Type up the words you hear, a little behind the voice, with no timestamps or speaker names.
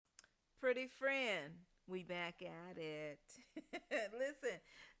Pretty friend, we back at it. Listen,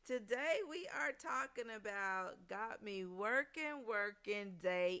 today we are talking about got me working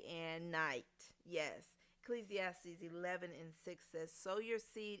day and night. Yes. Ecclesiastes 11 and 6 says, sow your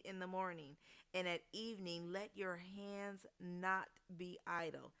seed in the morning, and at evening let your hands not be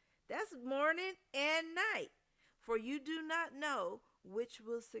idle. That's morning and night. For you do not know which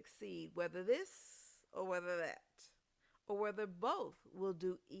will succeed, whether this or whether that, or whether both will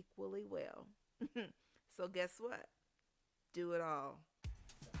do equally well. So, guess what? Do it all.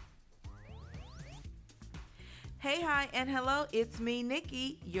 Hey, hi, and hello. It's me,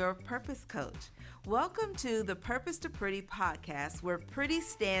 Nikki, your purpose coach. Welcome to the Purpose to Pretty podcast, where Pretty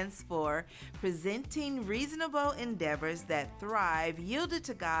stands for presenting reasonable endeavors that thrive, yielded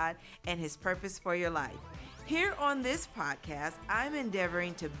to God and His purpose for your life. Here on this podcast, I'm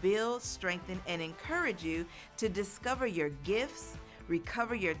endeavoring to build, strengthen, and encourage you to discover your gifts,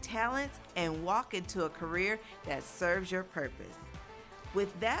 recover your talents, and walk into a career that serves your purpose.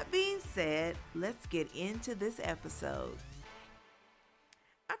 With that being said, let's get into this episode.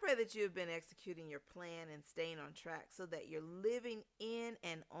 I pray that you have been executing your plan and staying on track so that you're living in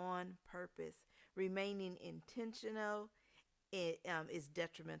and on purpose. Remaining intentional is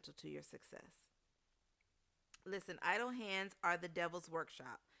detrimental to your success. Listen, idle hands are the devil's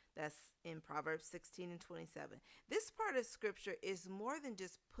workshop. That's in Proverbs 16 and 27. This part of scripture is more than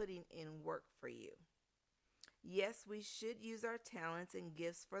just putting in work for you. Yes, we should use our talents and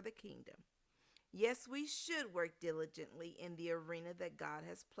gifts for the kingdom. Yes, we should work diligently in the arena that God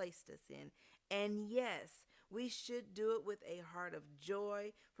has placed us in. And yes, we should do it with a heart of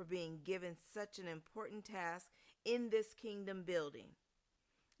joy for being given such an important task in this kingdom building.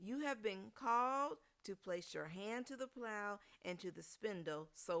 You have been called to place your hand to the plow and to the spindle.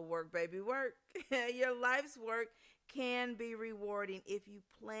 So work, baby, work. Your life's work can be rewarding if you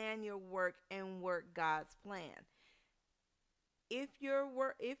plan your work and work God's plan. If your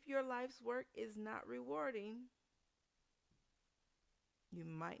life's work is not rewarding, you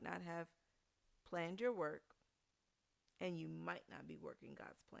might not have planned your work and you might not be working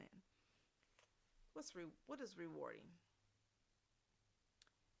God's plan. What is rewarding?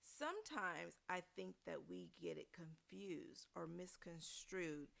 Sometimes I think that we get it confused or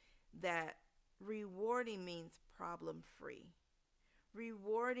misconstrued that rewarding means problem free.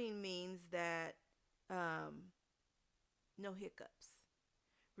 Rewarding means that no hiccups.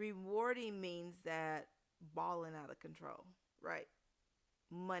 Rewarding means that balling out of control, right?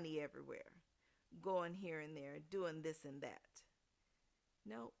 Money everywhere, going here and there, doing this and that.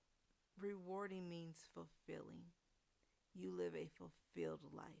 No, rewarding means fulfilling. You live a fulfilled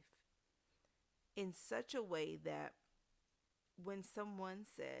life in such a way that when someone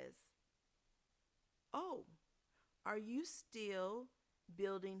says, oh, are you still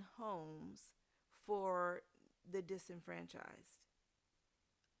building homes for the disenfranchised?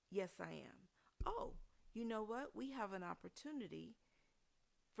 Yes, I am. Oh, you know what? We have an opportunity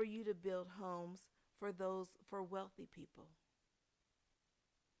for you to build homes for wealthy people.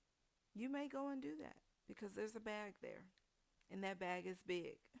 You may go and do that because there's a bag there and that bag is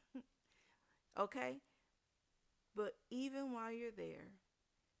big. Okay? But even while you're there,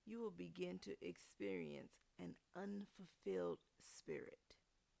 you will begin to experience an unfulfilled spirit.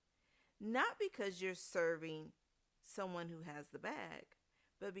 Not because you're serving someone who has the bag,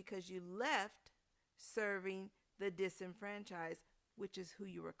 but because you left serving the disenfranchised, which is who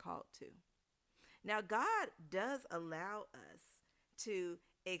you were called to. Now, God does allow us to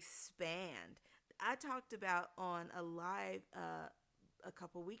expand. I talked about on a live a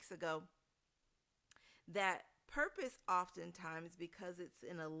couple weeks ago that purpose oftentimes, because it's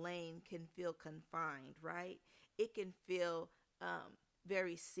in a lane, can feel confined, right? It can feel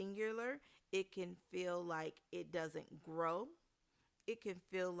very singular. It can feel like it doesn't grow. It can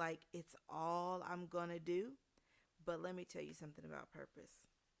feel like it's all I'm going to do. But let me tell you something about purpose.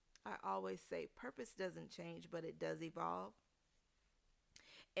 I always say purpose doesn't change, but it does evolve.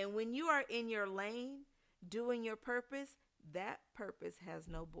 And when you are in your lane doing your purpose, that purpose has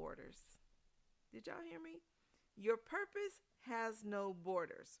no borders. Did y'all hear me? Your purpose has no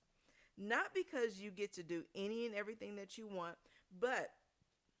borders. Not because you get to do any and everything that you want, but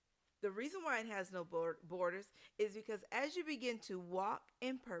the reason why it has no borders is because as you begin to walk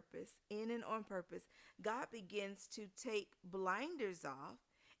in purpose, in and on purpose, God begins to take blinders off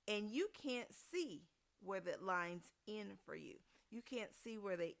and you can't see where that line's in for you. You can't see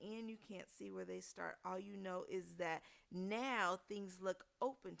where they end. You can't see where they start. All you know is that now things look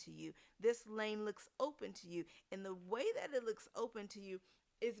open to you. This lane looks open to you. And the way that it looks open to you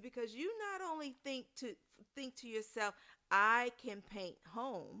is because you not only think to yourself, I can paint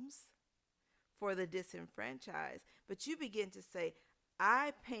homes. for the disenfranchised, but you begin to say,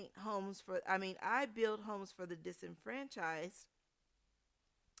 I build homes for the disenfranchised,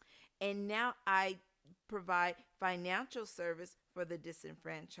 and now I provide financial service for the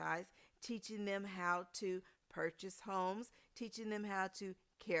disenfranchised, teaching them how to purchase homes, teaching them how to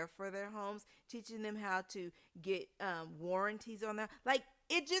care for their homes, teaching them how to get warranties on them. Like,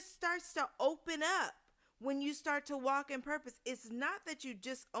 it just starts to open up when you start to walk in purpose. It's not that you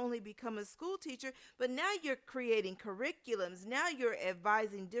just only become a school teacher, but now you're creating curriculums. Now you're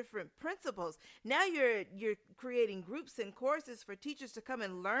advising different principals. Now you're creating groups and courses for teachers to come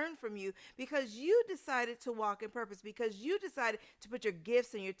and learn from you, because you decided to walk in purpose, because you decided to put your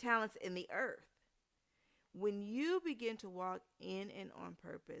gifts and your talents in the earth. When you begin to walk in and on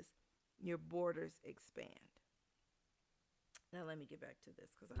purpose, your borders expand. Now let me get back to this,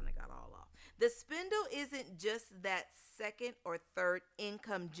 because I got all off. The spindle isn't just that second or third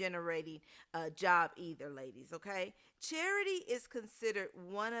income generating job either, ladies, okay? Charity is considered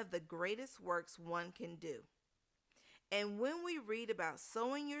one of the greatest works one can do. And when we read about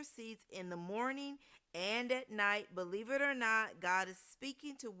sowing your seeds in the morning and at night, believe it or not, God is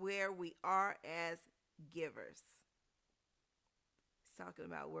speaking to where we are as givers. He's talking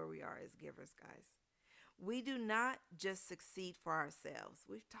about where we are as givers, guys. We do not just succeed for ourselves.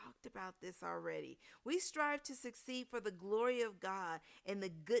 We've talked about this already. We strive to succeed for the glory of God and the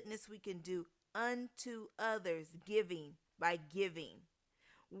goodness we can do unto others, by giving.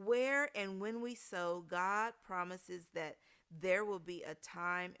 Where and when we sow, God promises that there will be a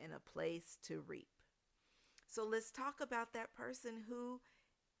time and a place to reap. So let's talk about that person who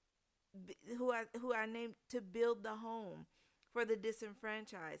I named to build the home for the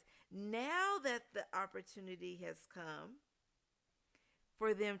disenfranchised. Now that the opportunity has come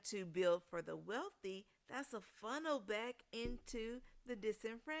for them to build for the wealthy, that's a funnel back into the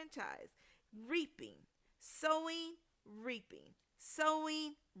disenfranchised. Reaping, sowing, reaping,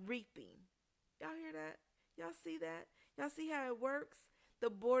 sowing, reaping. Y'all hear that? Y'all see that? Y'all see how it works? The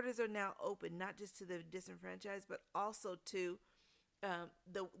borders are now open, not just to the disenfranchised, but also to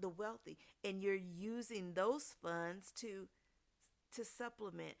the wealthy. And you're using those funds to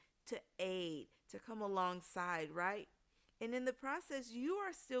supplement, to aid, to come alongside, right? And in the process, you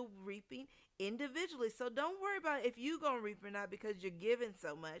are still reaping individually. So don't worry about if you're going to reap or not, because you're giving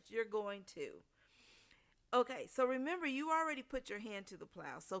so much. You're going to. Okay, so remember, you already put your hand to the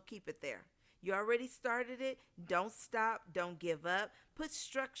plow, so keep it there. You already started it. Don't stop. Don't give up. Put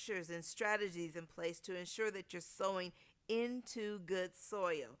structures and strategies in place to ensure that you're sowing into good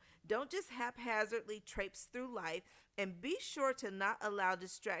soil. Don't just haphazardly traipse through life, and be sure to not allow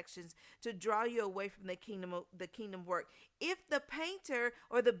distractions to draw you away from the kingdom work. If the painter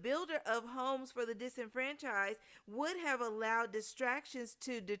or the builder of homes for the disenfranchised would have allowed distractions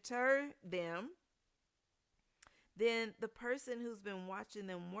to deter them, then the person who's been watching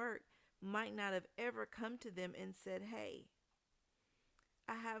them work might not have ever come to them and said, hey,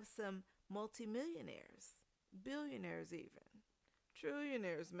 I have some multimillionaires, billionaires even,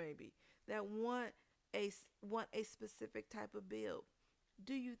 trillionaires maybe, that want a specific type of build.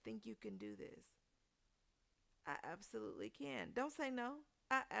 Do you think you can do this? I absolutely can. Don't say no.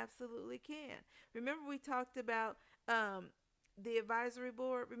 I absolutely can. Remember we talked about the advisory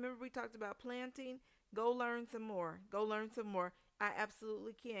board? Remember we talked about planting? Go learn some more. Go learn some more. I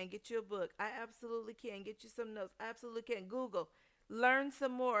absolutely can. Get you a book. I absolutely can. Get you some notes. I absolutely can. Google. Learn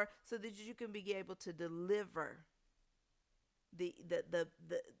some more so that you can be able to deliver the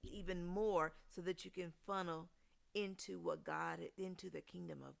even more, so that you can funnel into into the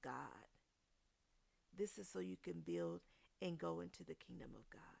kingdom of God. This is so you can build and go into the kingdom of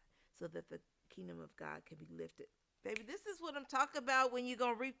God, so that the kingdom of God can be lifted. Baby, this is what I'm talking about when you're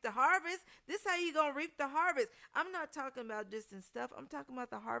going to reap the harvest. This is how you're going to reap the harvest. I'm not talking about distant stuff. I'm talking about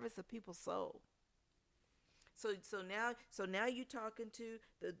the harvest of people's soul. So now you talking to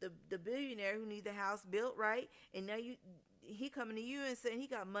the billionaire who needs the house built, right? And now he coming to you and saying he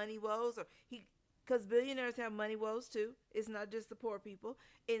got money woes, or because billionaires have money woes too. It's not just the poor people.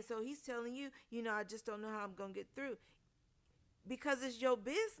 And so he's telling you, I just don't know how I'm going to get through. Because it's your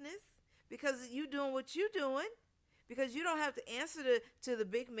business. Because you doing what you doing. Because you don't have to answer to the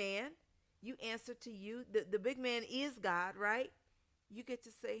big man. You answer to you. The big man is God, right? You get to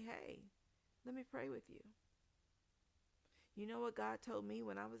say, hey, let me pray with you. You know what God told me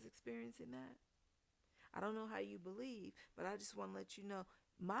when I was experiencing that? I don't know how you believe, but I just want to let you know,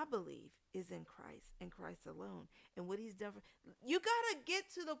 My belief is in Christ and Christ alone and what he's done. You got to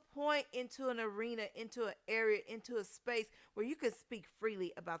get to the point into an arena, into an area, into a space where you can speak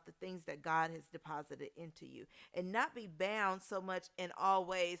freely about the things that God has deposited into you and not be bound so much in all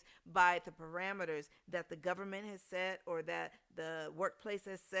ways by the parameters that the government has set or that the workplace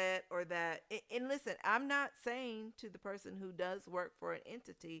has set or that. And listen, I'm not saying to the person who does work for an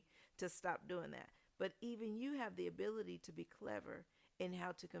entity to stop doing that. But even you have the ability to be clever in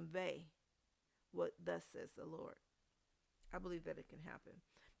how to convey what thus says the Lord. I believe that it can happen.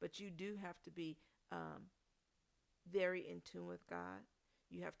 But you do have to be very in tune with God.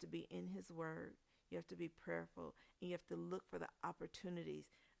 You have to be in his word. You have to be prayerful. And you have to look for the opportunities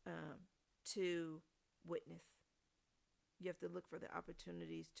to witness. You have to look for the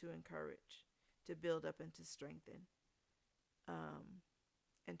opportunities to encourage, to build up and to strengthen,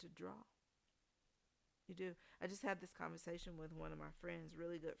 and to draw. You do. I just had this conversation with one of my friends,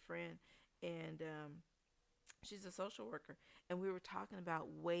 really good friend, and she's a social worker, and we were talking about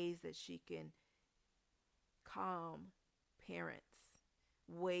ways that she can calm parents,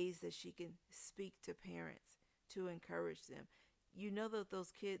 ways that she can speak to parents to encourage them. You know that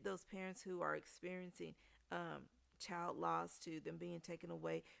those parents who are experiencing child loss, to them being taken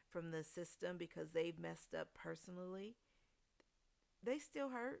away from the system because they've messed up personally, they still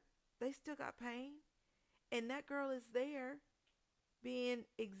hurt. They still got pain. And that girl is there being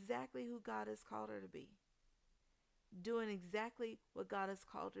exactly who God has called her to be, doing exactly what God has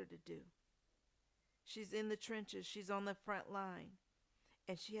called her to do. She's in the trenches. She's on the front line.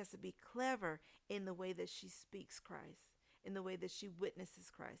 And she has to be clever in the way that she speaks Christ, in the way that she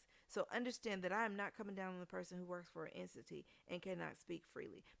witnesses Christ. So understand that I am not coming down on the person who works for an entity and cannot speak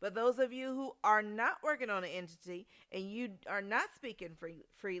freely. But those of you who are not working on an entity and you are not speaking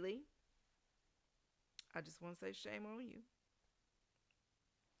freely, I just want to say shame on you.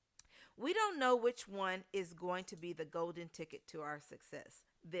 We don't know which one is going to be the golden ticket to our success,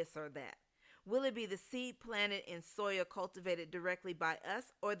 this or that. Will it be the seed planted in soil cultivated directly by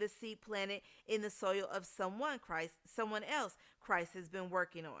us, or the seed planted in the soil of someone else Christ has been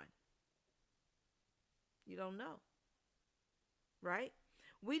working on? You don't know, right?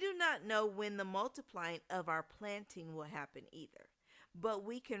 We do not know when the multiplying of our planting will happen either. But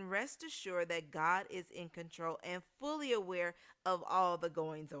we can rest assured that God is in control and fully aware of all the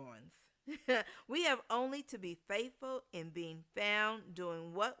goings-ons. We have only to be faithful in being found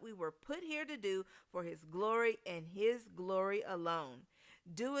doing what we were put here to do for his glory and his glory alone.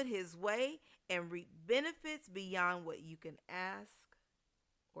 Do it his way and reap benefits beyond what you can ask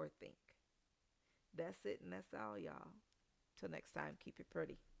or think. That's it, and that's all, y'all. Till next time, keep it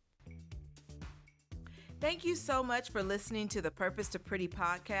pretty. Thank you so much for listening to the Purpose to Pretty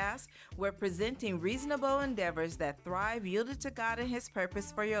podcast. We're presenting reasonable endeavors that thrive, yielded to God and his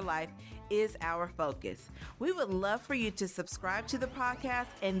purpose for your life is our focus. We would love for you to subscribe to the podcast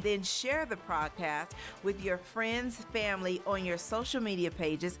and then share the podcast with your friends, family on your social media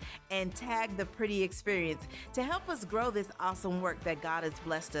pages and tag The Pretty Experience to help us grow this awesome work that God has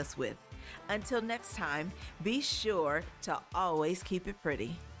blessed us with. Until next time, be sure to always keep it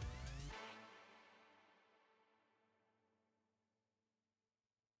pretty.